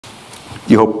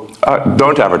You hope...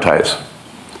 Don't advertise.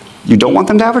 You don't want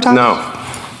them to advertise? No.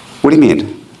 What do you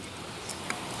mean?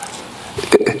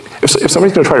 If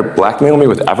somebody's going to try to blackmail me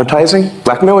with advertising,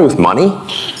 blackmail me with money,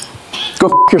 go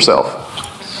f*** yourself.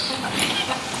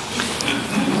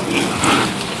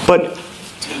 But...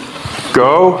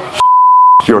 Go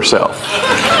f*** yourself.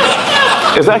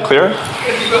 Is that clear?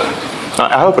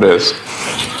 I hope it is.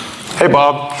 Hey,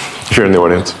 Bob, if you're in the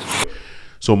audience.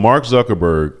 So Mark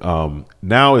Zuckerberg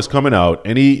now is coming out,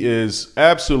 and he is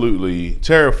absolutely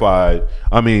terrified.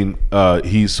 I mean,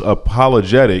 he's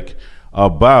apologetic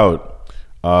about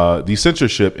the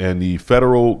censorship and the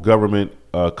federal government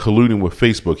colluding with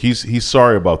Facebook. He's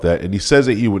sorry about that, and he says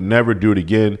that he would never do it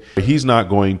again. He's not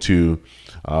going to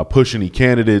push any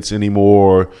candidates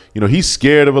anymore. You know, he's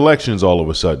scared of elections all of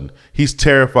a sudden. He's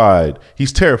terrified.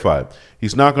 He's terrified.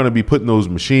 He's not going to be putting those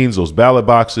machines, those ballot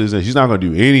boxes, and he's not going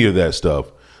to do any of that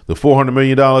stuff. The $400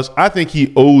 million, I think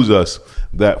he owes us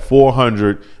that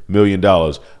 $400 million.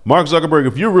 Mark Zuckerberg,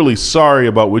 if you're really sorry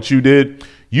about what you did,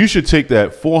 you should take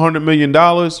that $400 million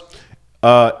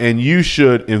and you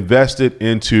should invest it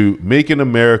into making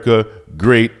America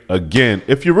great again.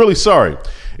 If you're really sorry,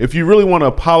 if you really want to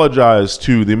apologize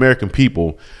to the American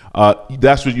people,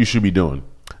 that's what you should be doing.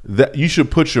 That you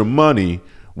should put your money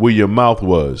where your mouth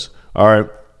was. All right.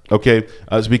 OK,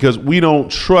 it's because we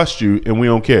don't trust you and we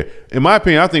don't care. In my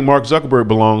opinion, I think Mark Zuckerberg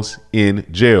belongs in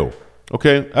jail.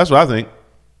 OK, that's what I think.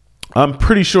 I'm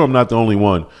pretty sure I'm not the only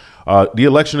one. The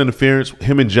election interference,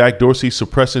 him and Jack Dorsey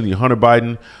suppressing the Hunter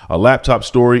Biden laptop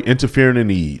story, interfering in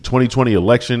the 2020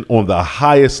 election on the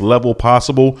highest level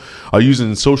possible,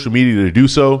 using social media to do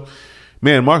so.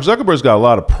 Man, Mark Zuckerberg's got a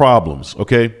lot of problems.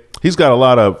 OK, he's got a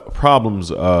lot of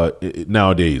problems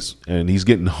nowadays, and he's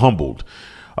getting humbled.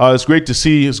 It's great to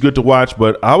see. It's good to watch,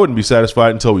 but I wouldn't be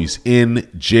satisfied until he's in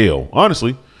jail,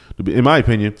 honestly, in my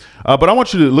opinion. But I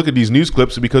want you to look at these news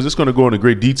clips because it's going to go into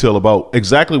great detail about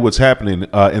exactly what's happening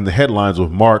in the headlines with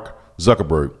Mark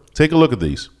Zuckerberg. Take a look at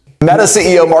these. Meta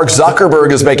CEO Mark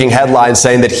Zuckerberg is making headlines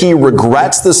saying that he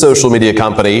regrets the social media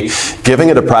company giving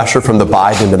into pressure from the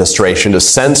Biden administration to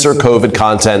censor COVID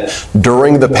content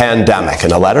during the pandemic.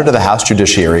 In a letter to the House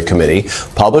Judiciary Committee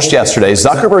published yesterday,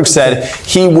 Zuckerberg said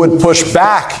he would push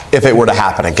back if it were to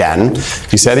happen again.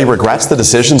 He said he regrets the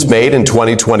decisions made in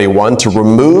 2021 to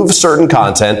remove certain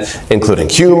content, including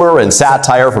humor and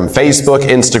satire from Facebook,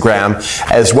 Instagram,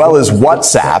 as well as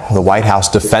WhatsApp. The White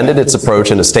House defended its approach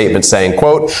in a statement saying,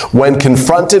 quote, "When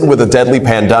confronted with a deadly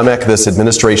pandemic, this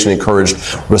administration encouraged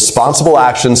responsible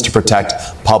actions to protect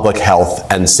public health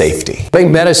and safety." Big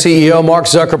Meta CEO Mark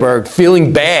Zuckerberg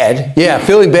feeling bad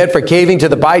for caving to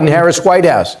the Biden-Harris White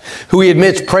House, who he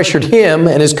admits pressured him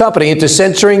and his company into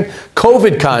censoring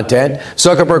COVID content.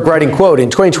 Zuckerberg writing, quote, "In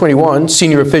 2021,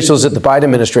 senior officials at the Biden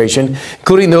administration,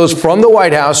 including those from the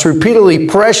White House, repeatedly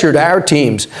pressured our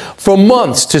teams for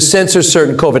months to censor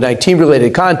certain COVID-19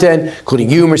 related content, including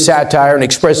humor, satire, and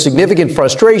express significant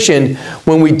frustration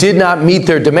when we did not meet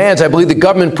their demands. I believe the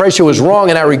government pressure was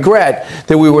wrong, and I regret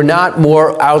that we were not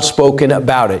more outspoken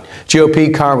about it." GOP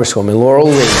Congresswoman Laurel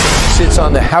Lee sits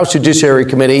on the House Judiciary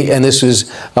Committee, and this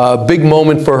is a big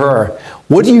moment for her.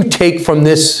 What do you take from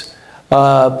this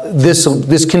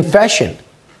confession?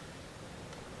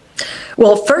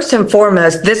 Well, first and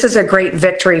foremost, this is a great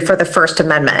victory for the First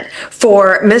Amendment.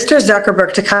 For Mr.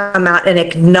 Zuckerberg to come out and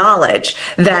acknowledge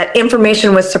that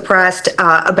information was suppressed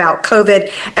about COVID,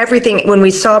 everything, when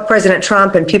we saw President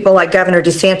Trump and people like Governor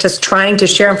DeSantis trying to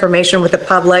share information with the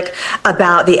public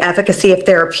about the efficacy of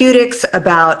therapeutics,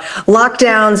 about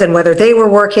lockdowns and whether they were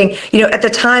working, at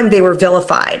the time they were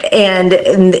vilified, and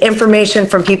the information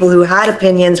from people who had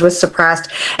opinions was suppressed.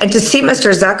 And to see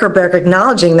Mr. Zuckerberg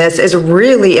acknowledging this is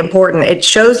really important. It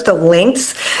shows the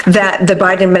lengths that the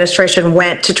Biden administration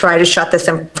went to try to shut this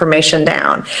information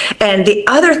down. And the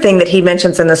other thing that he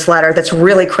mentions in this letter that's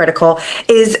really critical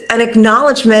is an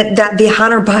acknowledgement that the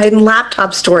Hunter Biden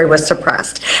laptop story was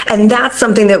suppressed. And that's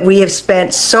something that we have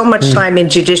spent so much time in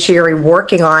judiciary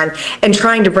working on and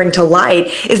trying to bring to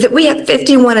light, is that we have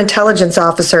 51 intelligence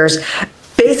officers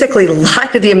basically lie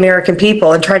to the American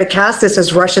people and try to cast this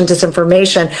as Russian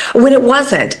disinformation when it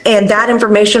wasn't. And that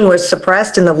information was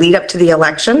suppressed in the lead up to the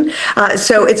election.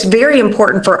 So it's very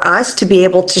important for us to be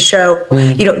able to show,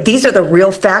 these are the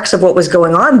real facts of what was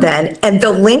going on then, and the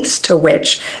lengths to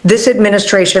which this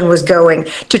administration was going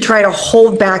to try to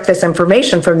hold back this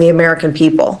information from the American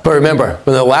people. But remember,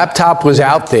 when the laptop was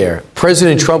out there,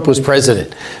 President Trump was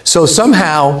president. So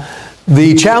somehow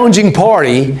the challenging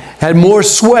party had more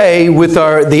sway with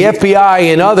the FBI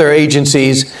and other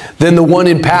agencies than the one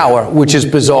in power, which is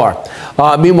bizarre.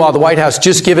 Meanwhile, the White House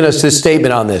just given us this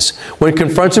statement on this. When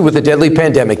confronted with a deadly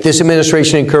pandemic, this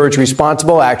administration encouraged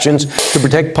responsible actions to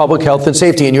protect public health and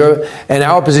safety. And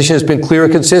our position has been clear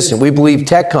and consistent. We believe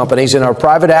tech companies and our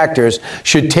private actors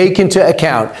should take into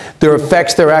account the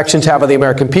effects their actions have on the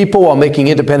American people while making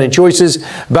independent choices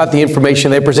about the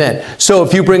information they present. So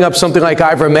if you bring up something like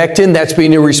ivermectin, that's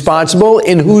being irresponsible.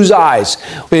 In whose eyes?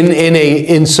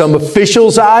 In some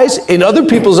officials' eyes? In other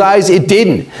people's eyes, it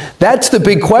didn't. That's the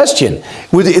big question.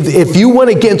 If you went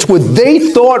against what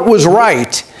they thought was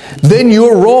right, then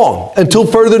you're wrong until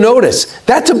further notice.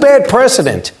 That's a bad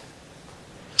precedent.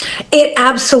 It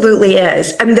absolutely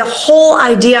is. I mean, the whole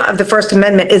idea of the First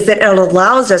Amendment is that it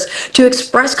allows us to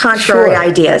express contrary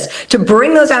ideas, to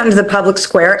bring those out into the public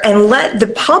square and let the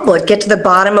public get to the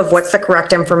bottom of what's the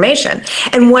correct information.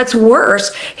 And what's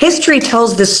worse, history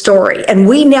tells this story, and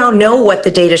we now know what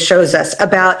the data shows us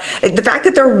about the fact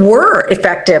that there were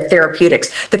effective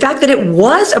therapeutics, the fact that it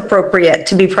was appropriate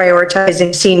to be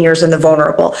prioritizing seniors and the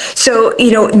vulnerable. So,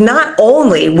 not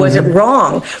only was it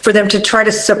wrong for them to try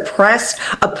to suppress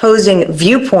opposing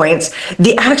viewpoints,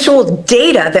 the actual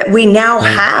data that we now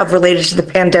have related to the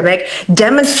pandemic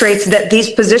demonstrates that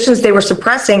these positions they were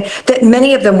suppressing, that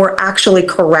many of them were actually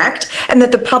correct, and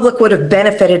that the public would have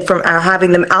benefited from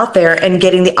having them out there and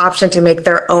getting the option to make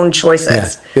their own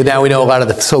choices. Yeah. Now we know a lot of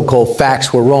the so-called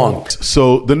facts were wrong.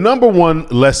 So the number one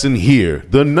lesson here,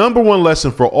 the number one lesson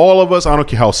for all of us, I don't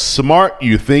care how smart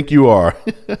you think you are.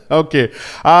 Okay,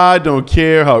 I don't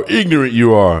care how ignorant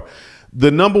you are. The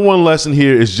number one lesson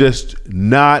here is just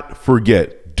not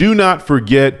forget. Do not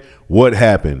forget what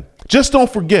happened. Just don't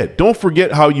forget. Don't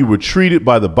forget how you were treated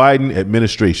by the Biden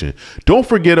administration. Don't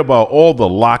forget about all the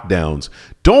lockdowns.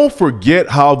 Don't forget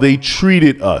how they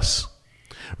treated us.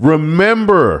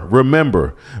 Remember,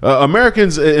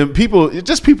 Americans and people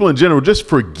in general, just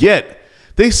forget.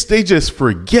 They just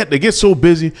forget. They get so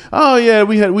busy. Oh yeah,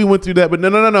 we went through that, but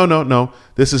no.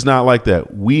 This is not like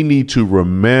that. We need to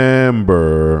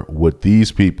remember what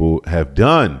these people have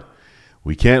done.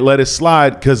 We can't let it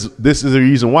slide, because this is the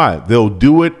reason why. They'll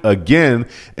do it again,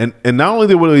 and not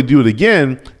only will they do it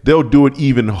again, they'll do it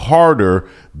even harder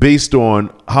based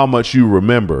on how much you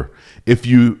remember. If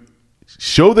you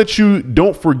show that you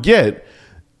don't forget,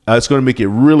 it's going to make it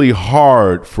really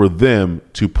hard for them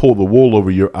to pull the wool over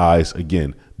your eyes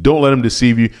again. Don't let them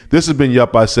deceive you. This has been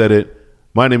Yup, I Said It.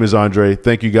 My name is Andre.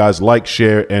 Thank you guys. Like,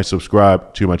 share, and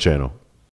subscribe to my channel.